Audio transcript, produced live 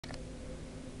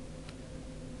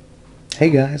Hey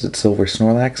guys, it's Silver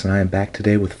Snorlax, and I am back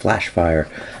today with Flashfire,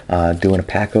 doing a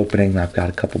pack opening. I've got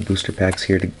a couple booster packs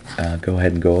here to go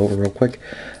ahead and go over real quick.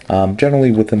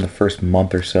 Generally, within the first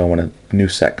month or so, when a new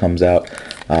set comes out,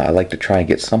 I like to try and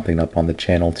get something up on the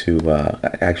channel to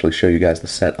actually show you guys the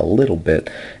set a little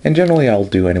bit. And generally, I'll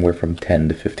do anywhere from 10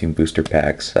 to 15 booster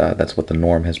packs. That's what the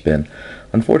norm has been.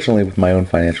 Unfortunately, with my own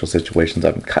financial situations,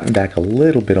 I'm cutting back a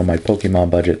little bit on my Pokemon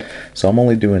budget, so I'm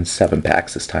only doing 7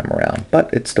 packs this time around.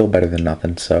 But it's still better than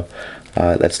nothing, so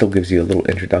that still gives you a little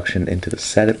introduction into the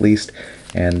set at least.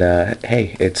 And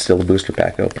hey, it's still a booster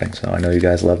pack opening, so I know you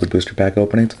guys love the booster pack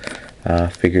openings.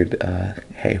 Figured,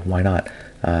 hey, why not?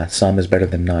 Some is better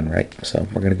than none, right? So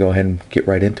we're going to go ahead and get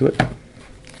right into it.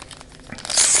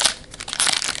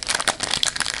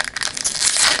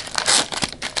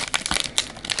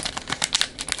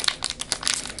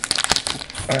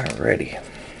 Alrighty.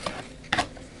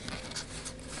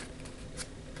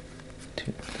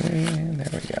 2, 3, there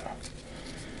we go.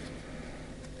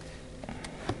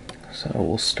 So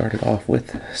we'll start it off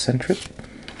with Centrip,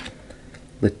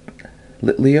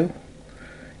 Litleo.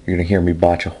 You're going to hear me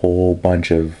botch a whole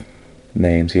bunch of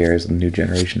names here as the new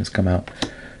generation has come out.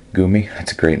 Gumi,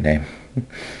 that's a great name.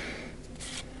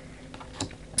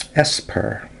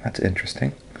 Esper, that's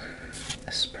interesting.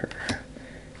 Esper.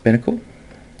 Binnacle.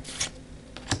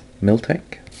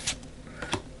 Miltank.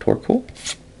 Torkoal.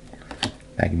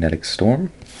 Magnetic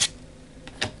Storm.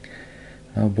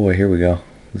 Oh boy, here we go.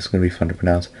 This is going to be fun to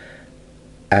pronounce.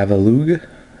 Avalugg.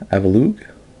 Avalugg?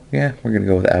 Yeah, we're going to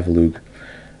go with Avalugg.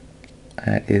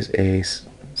 That is a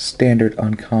standard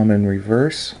uncommon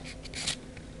reverse.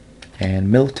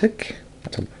 And Miltic.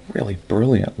 That's a really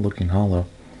brilliant looking holo.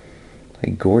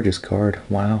 A gorgeous card.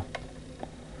 Wow.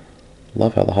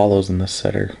 Love how the holos in this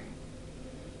set are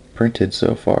printed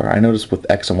so far. I noticed with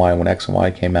X and Y, when X and Y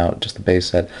came out, just the base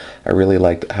set, I really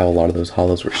liked how a lot of those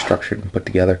holos were structured and put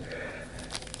together.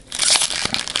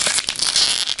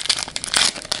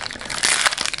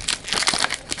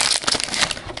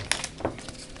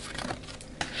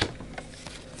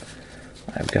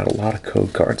 I've got a lot of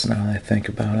code cards now that I think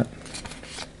about it.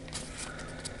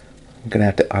 I'm gonna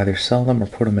have to either sell them or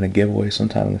put them in a giveaway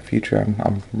sometime in the future.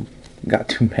 I'm got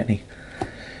too many.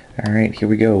 Alright, here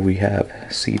we go. We have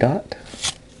Seedot,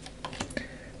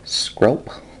 Skrelp,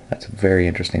 that's a very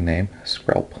interesting name,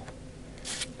 Skrelp,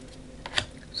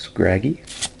 Scraggy,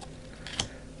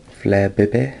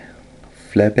 Flabebe,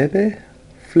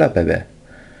 Flabebe.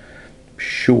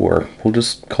 Sure, we'll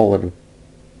just call it a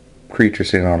creature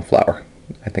sitting on a flower.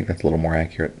 I think that's a little more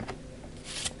accurate.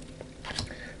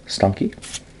 Stunky,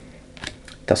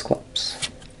 Dusclops,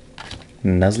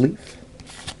 Nuzleaf,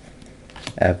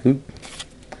 Avu.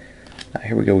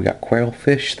 Here we go, we got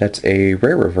Quailfish, that's a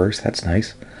rare reverse, that's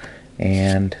nice.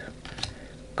 And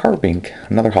Carbink,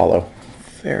 another holo.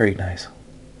 Very nice.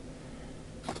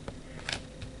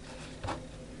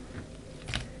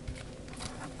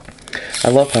 I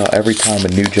love how every time a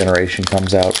new generation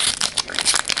comes out,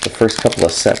 the first couple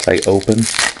of sets I open,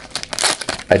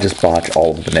 I just botch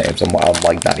all of the names. I'm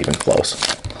like not even close.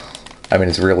 I mean,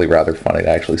 it's really rather funny to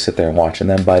actually sit there and watch, and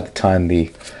then by the time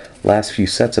the last few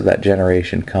sets of that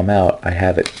generation come out, I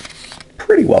have it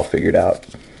pretty well figured out.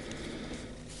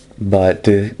 But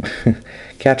to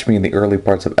catch me in the early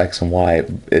parts of X and Y,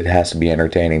 it has to be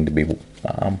entertaining to be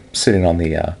sitting on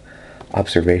the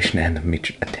observation end of me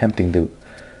attempting to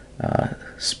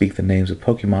speak the names of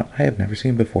Pokemon I have never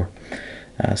seen before.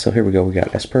 So here we go, we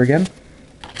got Esper again,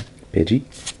 Pidgey,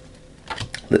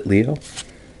 Litleo,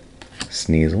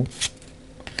 Sneasel,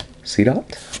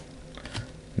 Seedot,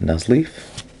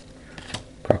 Nuzleaf,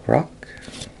 Croc,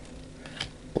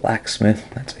 Blacksmith,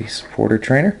 that's a supporter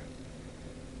trainer,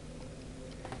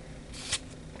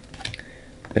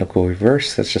 Binnacle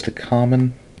Reverse, that's just a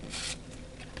common,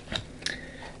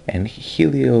 and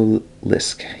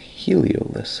Heliolisk,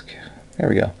 there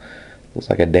we go,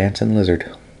 looks like a dancing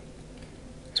lizard.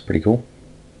 It's pretty cool.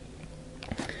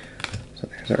 So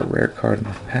there's our rare card in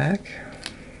the pack.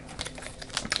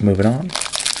 Moving on.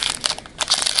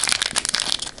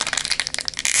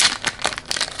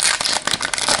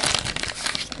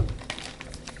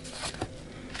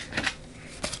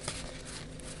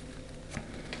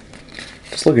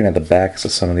 Just looking at the backs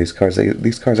of some of these cards,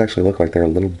 these cards actually look like they're a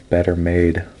little better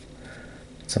made than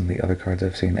some of the other cards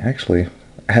I've seen. Actually,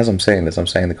 as I'm saying this, I'm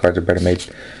saying the cards are better made.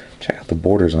 Check out the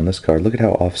borders on this card. Look at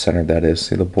how off-centered that is.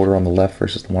 See the border on the left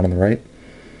versus the one on the right?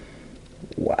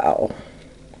 Wow.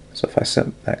 So if I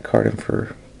sent that card in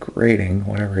for grading,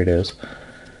 whatever it is,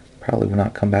 probably will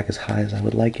not come back as high as I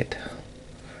would like it.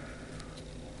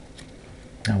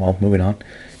 Oh well, moving on.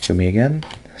 To again.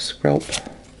 Skrelp,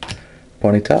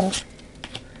 Ponyta,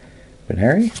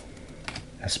 Benherry,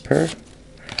 Esper,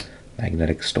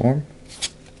 Magnetic Storm,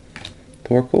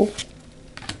 Torkoal,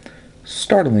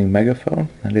 Startling Megaphone.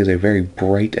 That is a very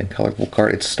bright and colorful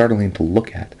card. It's startling to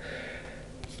look at.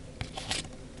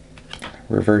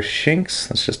 Reverse Shinx,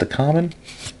 that's just a common.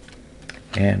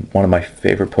 And one of my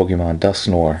favorite Pokemon,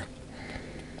 Dusknoir.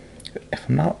 If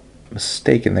I'm not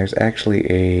mistaken, there's actually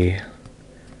a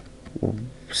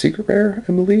secret rare,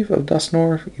 I believe, of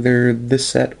Dusknoir, either this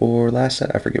set or last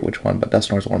set, I forget which one, but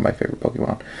Dusknoir is one of my favorite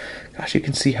Pokemon. Gosh, you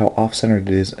can see how off-centered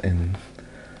it is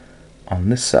on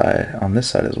this side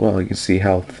as well. You can see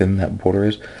how thin that border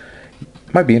is.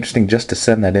 It might be interesting just to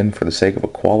send that in for the sake of a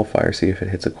qualifier, see if it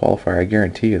hits a qualifier. I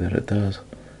guarantee you that it does.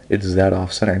 It is that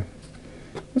off-centered.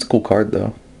 It's a cool card,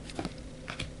 though.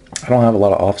 I don't have a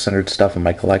lot of off-centered stuff in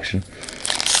my collection.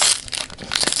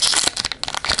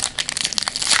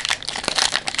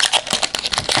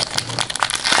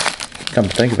 Come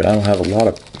to think of it, I don't have a lot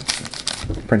of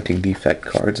printing defect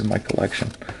cards in my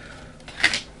collection.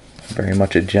 Very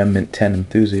much a Gem Mint 10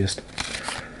 enthusiast.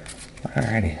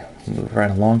 Alrighty, move right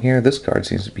along here. This card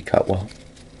seems to be cut well.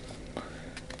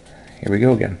 Here we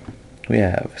go again. We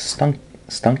have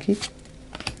Stunky,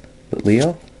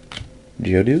 Leo,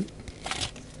 Geodude,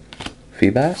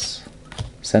 Feebas,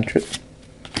 Sentret,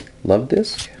 Love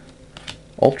Disc,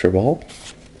 Ultra Ball,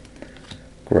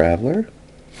 Graveler,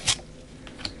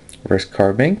 Reverse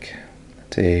Carbink,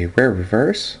 it's a rare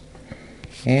reverse,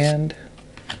 and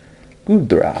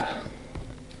Goodra.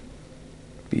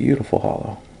 Beautiful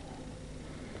holo.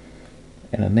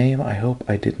 And a name I hope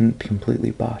I didn't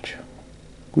completely botch.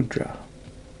 Goodra.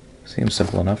 Seems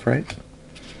simple enough, right?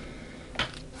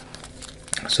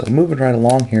 So moving right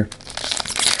along here.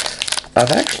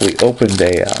 I've actually opened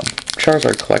a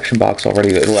Charizard collection box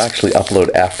already. It'll actually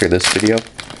upload after this video.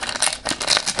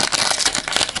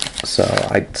 So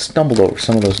I stumbled over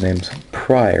some of those names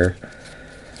prior,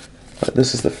 but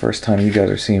this is the first time you guys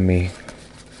are seeing me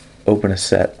open a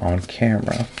set on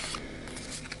camera.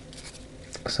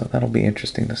 So that'll be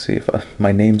interesting to see if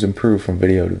my names improve from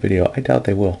video to video. I doubt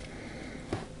they will.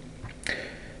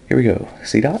 Here we go.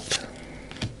 Seedot,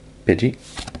 Pidgey,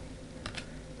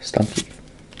 Stunky,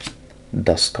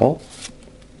 Duskull.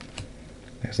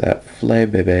 There's that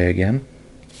Flabebe again.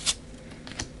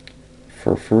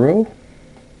 Furfuro,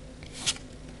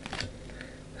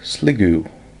 Sliggoo.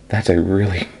 That's a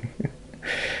really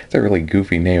it's a really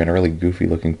goofy name and a really goofy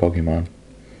looking Pokemon.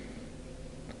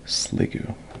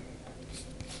 Sliggoo.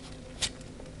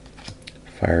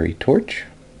 Fiery Torch.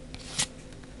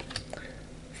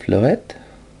 Floette.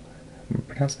 Am I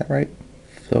pronouncing that right?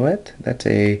 Floette. That's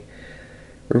a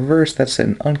reverse. That's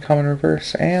an uncommon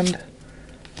reverse. And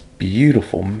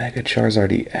beautiful Mega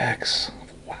Charizard EX.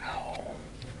 Wow.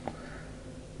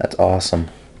 That's awesome.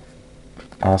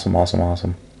 Awesome, awesome,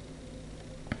 awesome.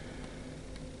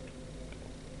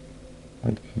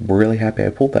 I'm really happy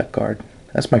I pulled that card.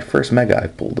 That's my first Mega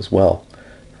I've pulled as well,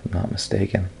 if I'm not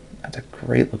mistaken. That's a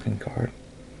great looking card.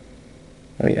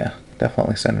 Oh yeah,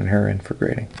 definitely sending her in for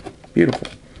grading. Beautiful.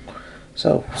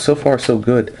 So far so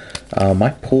good. My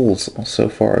pulls so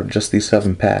far of just these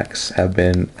 7 packs have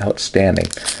been outstanding.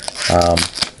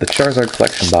 The Charizard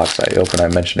collection box I opened, I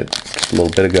mentioned it just a little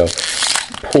bit ago,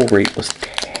 pull rate was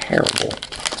terrible.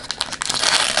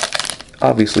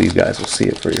 Obviously you guys will see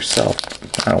it for yourself.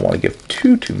 I don't want to give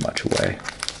too much away.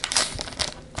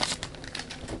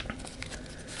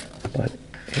 But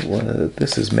it was,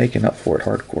 this is making up for it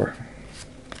hardcore.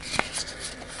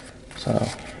 So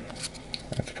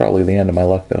that's probably the end of my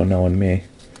luck though, knowing me.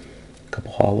 A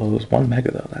couple holos, 1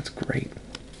 Mega though, that's great.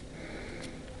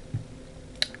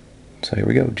 So here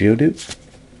we go. Geodude,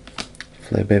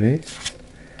 Flabebe,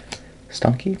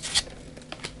 Stunky,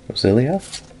 Roselia,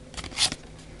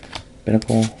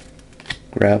 Pinnacle,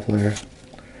 Graveler,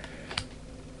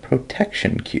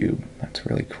 Protection Cube. That's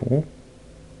really cool.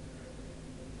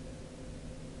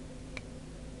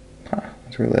 Huh,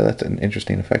 that's an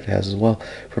interesting effect it has as well.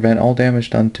 Prevent all damage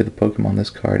done to the Pokemon this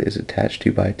card is attached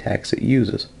to by attacks it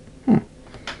uses.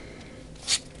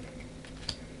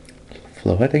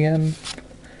 Floette again.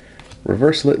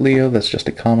 Reverse Litleo, that's just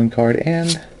a common card,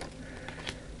 and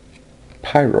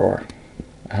Pyroar.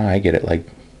 I get it, like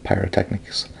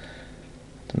Pyrotechnics.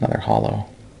 It's another holo.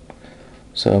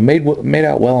 So made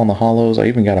out well on the holos. I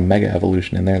even got a Mega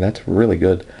Evolution in there. That's really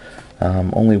good.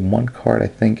 Only 1 card, I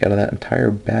think, out of that entire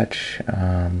batch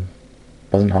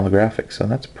wasn't holographic, so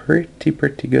that's pretty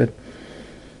good.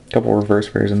 A couple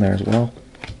reverse rares in there as well.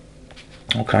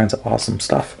 All kinds of awesome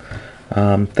stuff.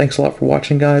 Thanks a lot for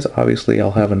watching, guys. Obviously,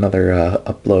 I'll have another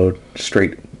upload,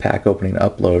 straight pack opening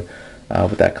upload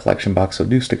with that collection box, so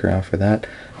do stick around for that.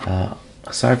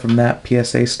 Aside from that,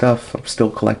 PSA stuff, I'm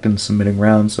still collecting, submitting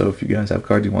rounds, so if you guys have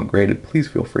cards you want graded, please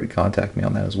feel free to contact me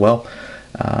on that as well.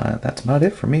 That's about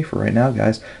it for me for right now,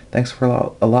 guys. Thanks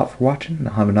for a lot for watching, and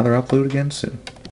I'll have another upload again soon.